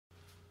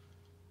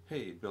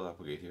Hey, Bill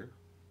Applegate here.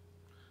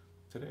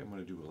 Today I'm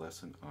going to do a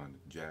lesson on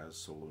Jazz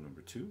Solo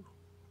number 2.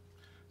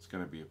 It's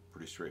going to be a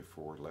pretty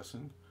straightforward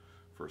lesson.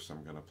 First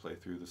I'm going to play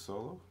through the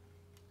solo,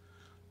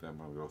 then I'm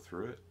going to go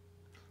through it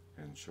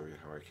and show you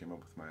how I came up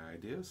with my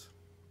ideas.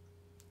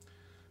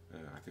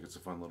 I think it's a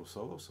fun little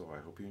solo, so I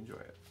hope you enjoy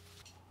it.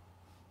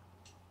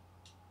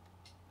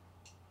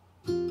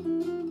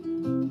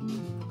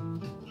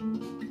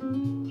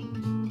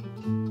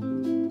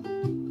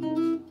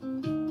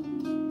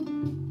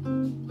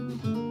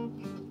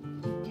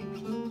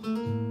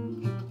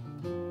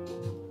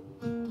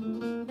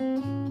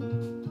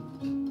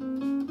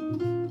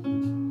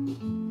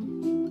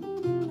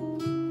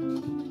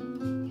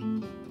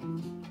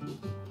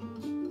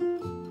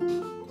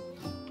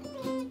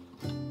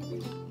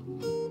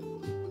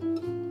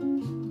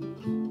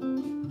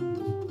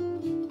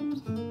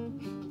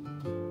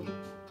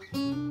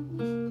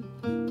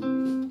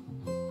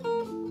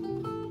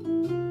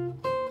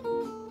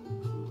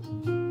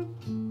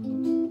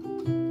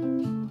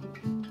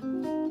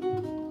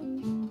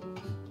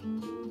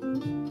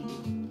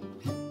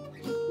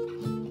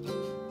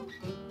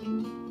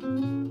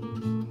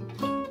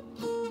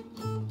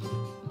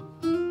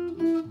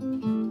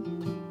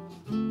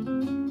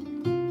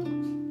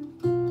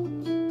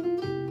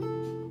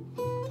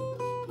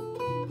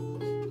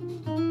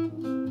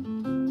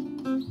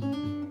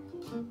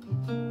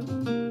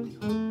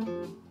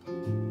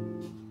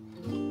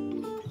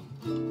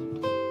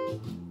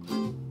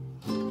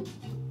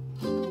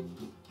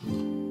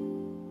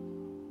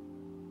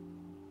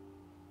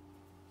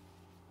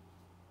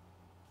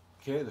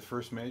 Okay, the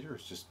first measure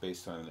is just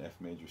based on an F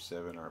major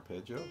 7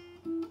 arpeggio.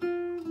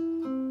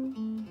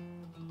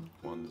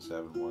 1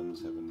 7 1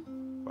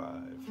 7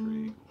 5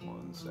 3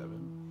 1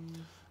 7.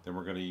 Then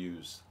we're going to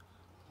use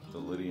the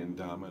Lydian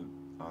dominant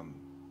on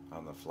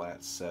the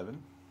flat 7.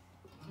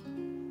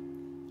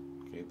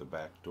 Okay, the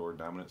backdoor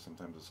dominant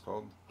sometimes it's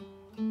called.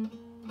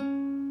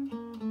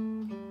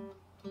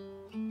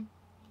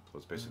 So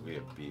it's basically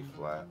a B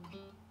flat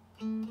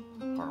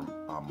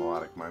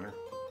melodic minor.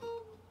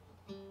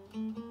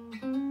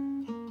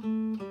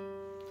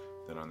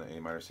 Then on the A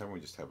minor 7 we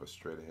just have a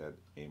straight ahead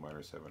A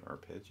minor 7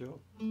 arpeggio.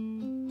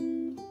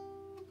 On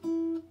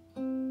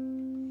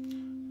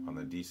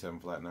the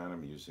D7 flat 9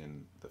 I'm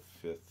using the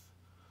 5th,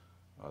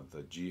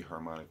 the G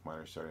harmonic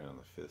minor starting on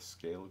the 5th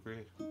scale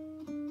grade.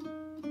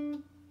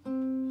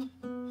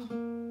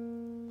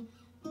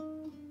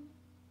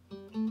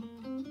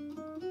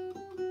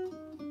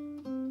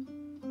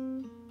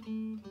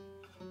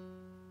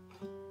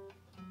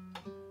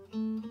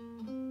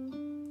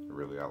 It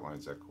really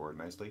outlines that chord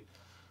nicely.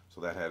 So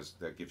that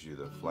gives you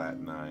the flat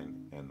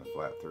 9 and the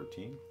flat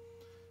 13.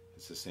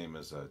 It's the same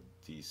as a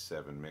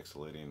D7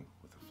 mixolydian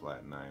with a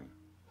flat 9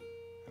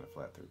 and a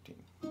flat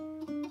 13.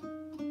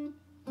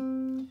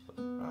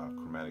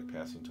 Chromatic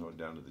passing tone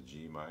down to the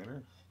G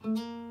minor.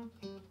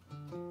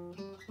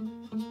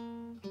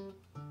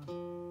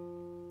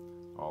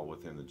 All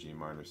within the G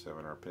minor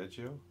 7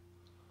 arpeggio.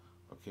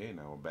 Okay,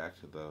 now we're back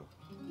to the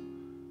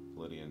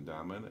Lydian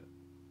dominant,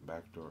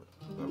 backdoor,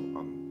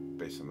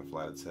 based on the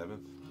flatted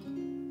 7th.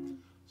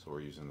 So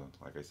we're using,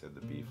 like I said,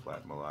 the B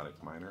flat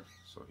melodic minor.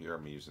 So here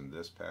I'm using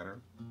this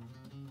pattern.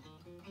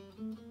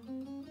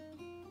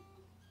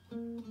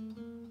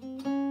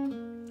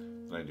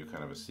 Then I do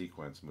kind of a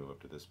sequence move up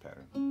to this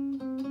pattern.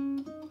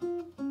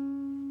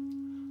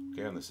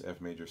 Okay, on this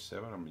F major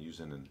 7, I'm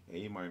using an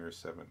A minor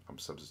 7. I'm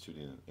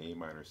substituting an A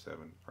minor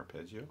 7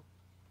 arpeggio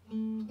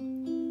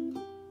on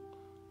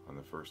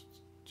the first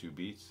 2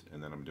 beats,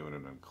 and then I'm doing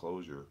an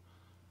enclosure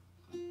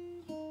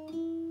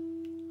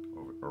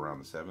around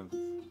the 7th.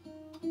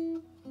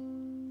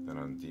 Then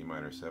on D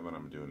minor 7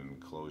 I'm doing an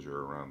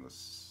enclosure around the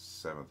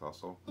 7th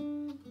also.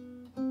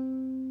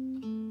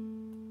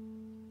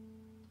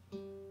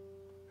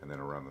 And then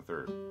around the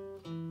 3rd.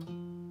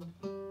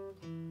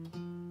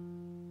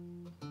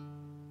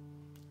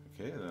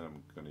 Okay, and then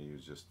I'm going to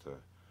use just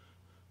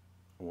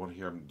what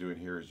I'm doing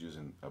here is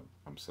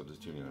I'm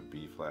substituting a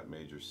B flat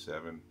major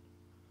 7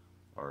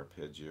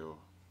 arpeggio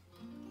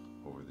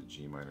over the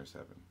G minor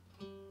 7.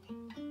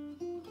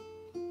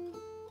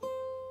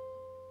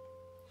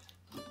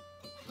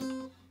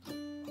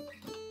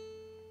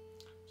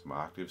 Some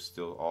octaves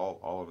still,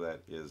 all of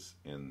that is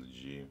in the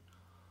G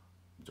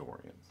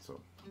Dorian.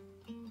 So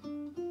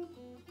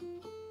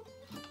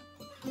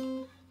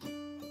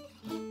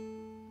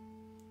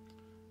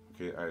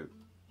okay, I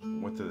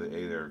went to the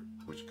A there,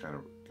 which kind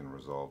of can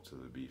resolve to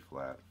the B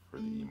flat for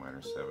the E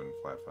minor 7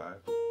 flat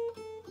 5.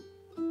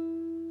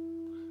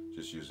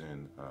 Just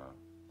using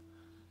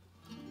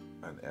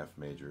an F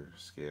major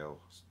scale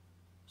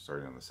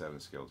starting on the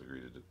 7th scale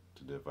degree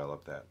to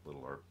develop that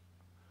little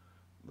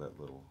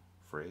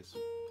phrase.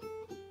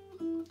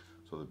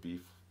 So the B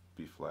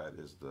flat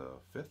is the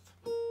 5th.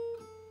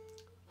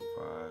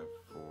 5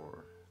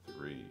 4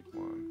 3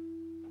 1.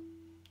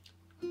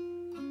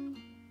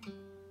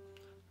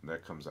 And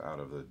that comes out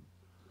of the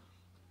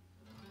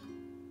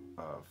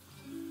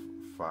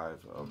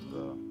 5 of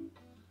the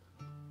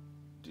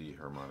D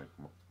harmonic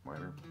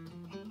minor.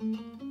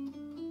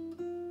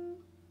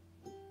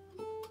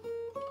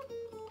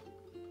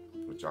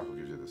 which also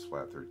gives you this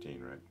flat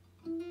 13, right?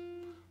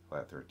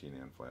 Flat 13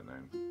 and flat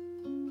 9.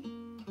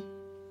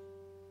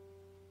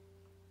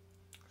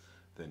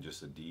 Then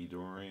just a D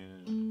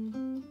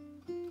Dorian.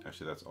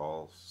 Actually, that's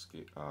all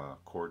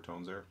chord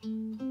tones there.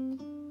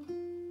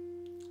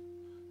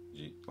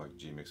 G, like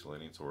G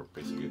mixolydian, so we're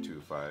basically a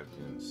 2-5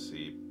 in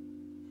C,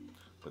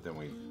 but then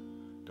we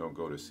don't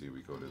go to C,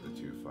 we go to the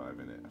 2-5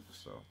 in F.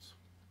 So it's,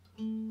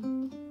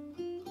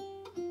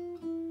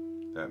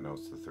 that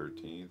note's the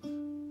 13th.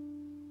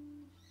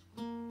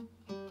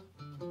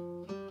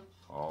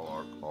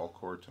 All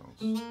chord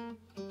tones.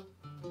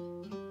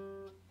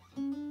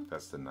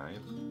 That's the 9th.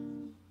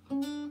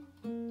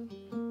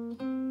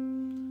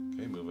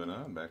 Okay, moving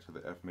on back to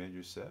the F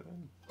major 7.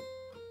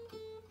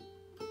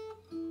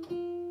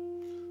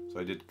 So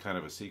I did kind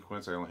of a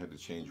sequence. I only had to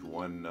change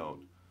one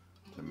note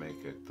to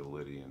make it the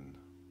Lydian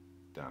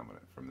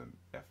dominant from the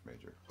F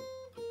major.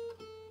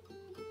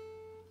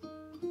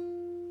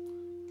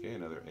 Okay,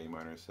 another A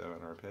minor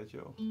 7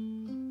 arpeggio.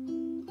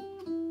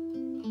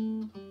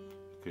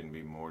 Couldn't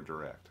be more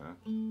direct, huh?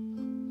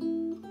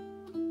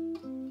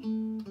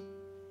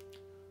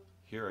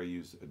 Here I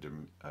use a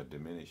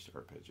diminished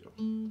arpeggio,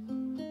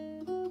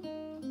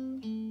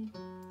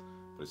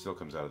 but it still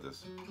comes out of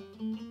this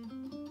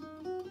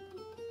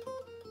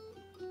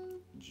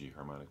G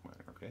harmonic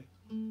minor, okay?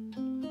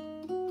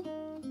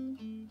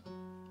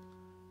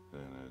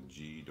 Then a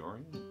G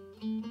Dorian.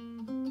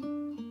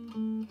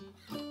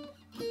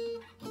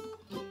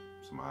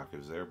 Some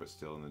octaves there, but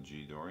still in the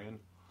G Dorian.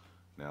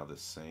 Now the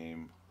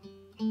same.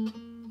 I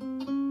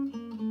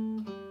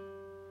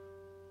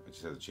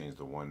just have to change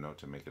the one note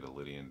to make it a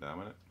Lydian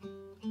dominant.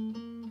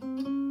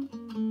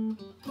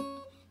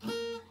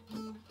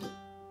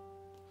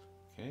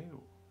 Okay,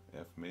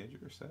 F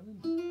major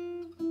 7.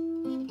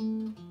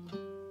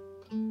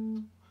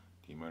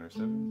 D minor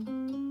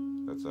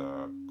 7. That's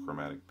a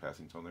chromatic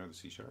passing tone there, the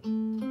C sharp.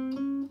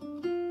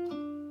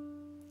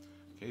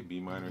 Okay, B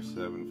minor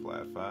 7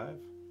 flat 5.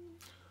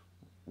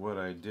 What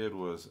I did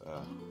was,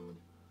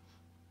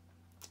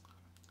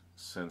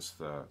 since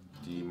the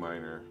D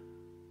minor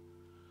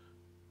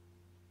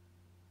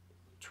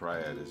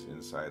triad is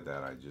inside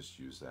that, I just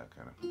use that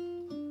kind of.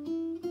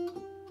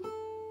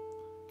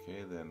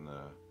 Okay, then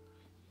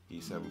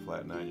E7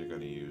 flat 9, you're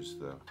going to use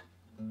the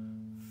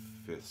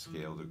 5th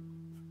scale,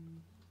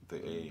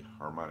 the A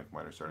harmonic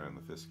minor starting on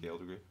the 5th scale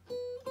degree.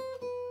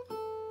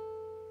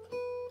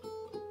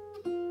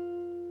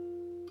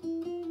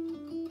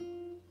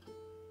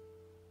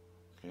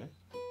 Okay.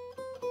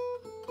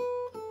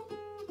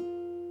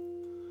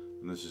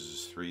 And this is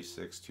just 3,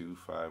 6, 2,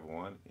 5,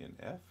 1 in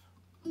F.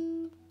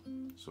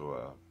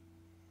 So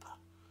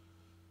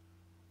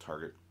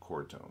target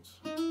chord tones,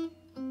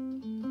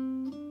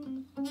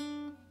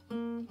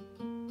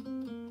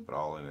 but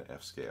all in an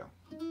F scale.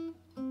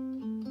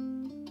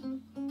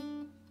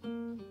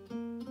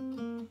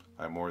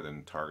 I more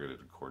than targeted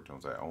chord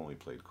tones, I only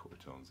played chord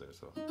tones there,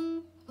 so.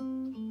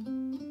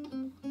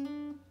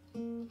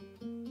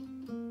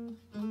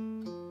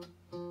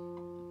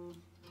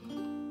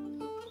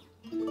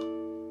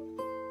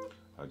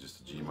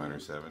 Just a G minor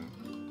 7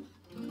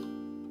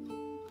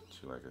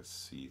 to like a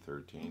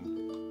C13,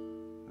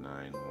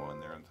 9, 1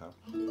 there on top.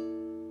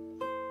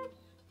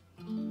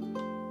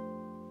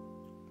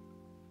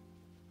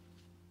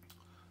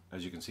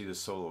 As you can see, this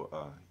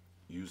solo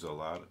use a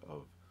lot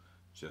of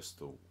just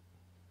the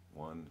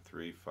 1,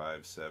 3,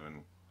 5,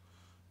 7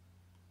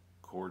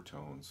 chord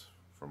tones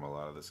from a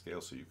lot of the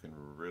scales, so you can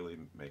really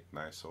make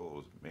nice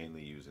solos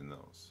mainly using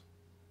those.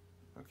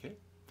 Okay.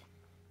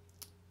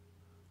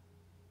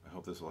 I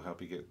hope this will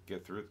help you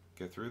get through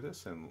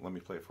this, and let me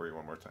play it for you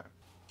one more time.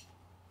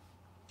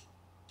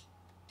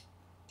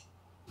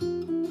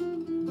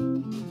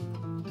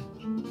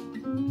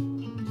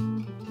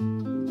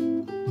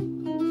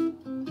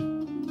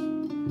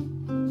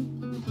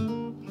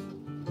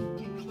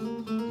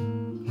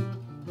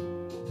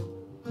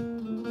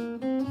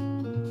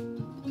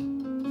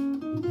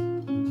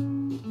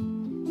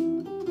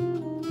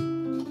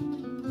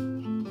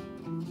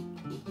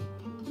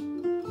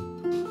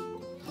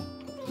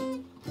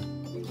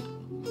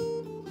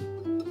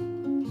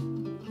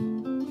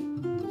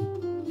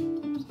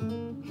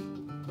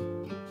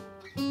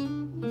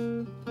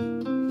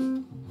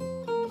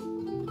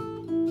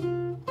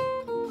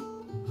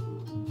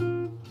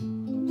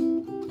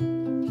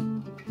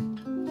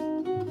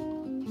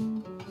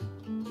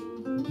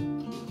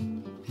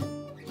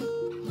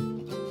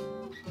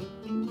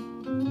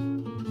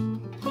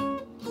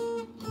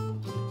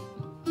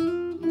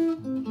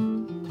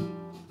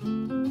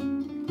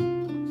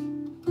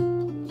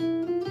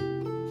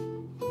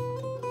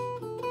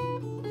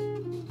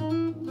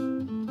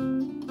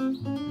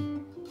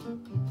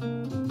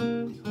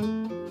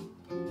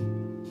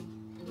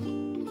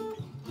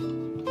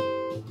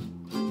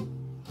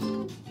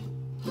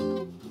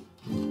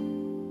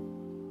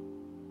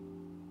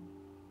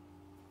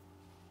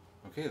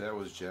 Okay, that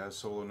was Jazz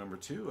Solo number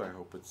 2. I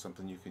hope it's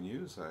something you can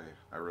use.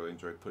 I really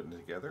enjoyed putting it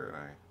together, and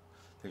I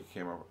think it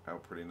came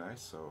out pretty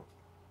nice, so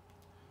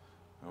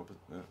I hope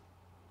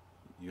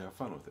you have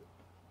fun with it.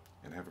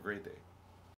 and have a great day.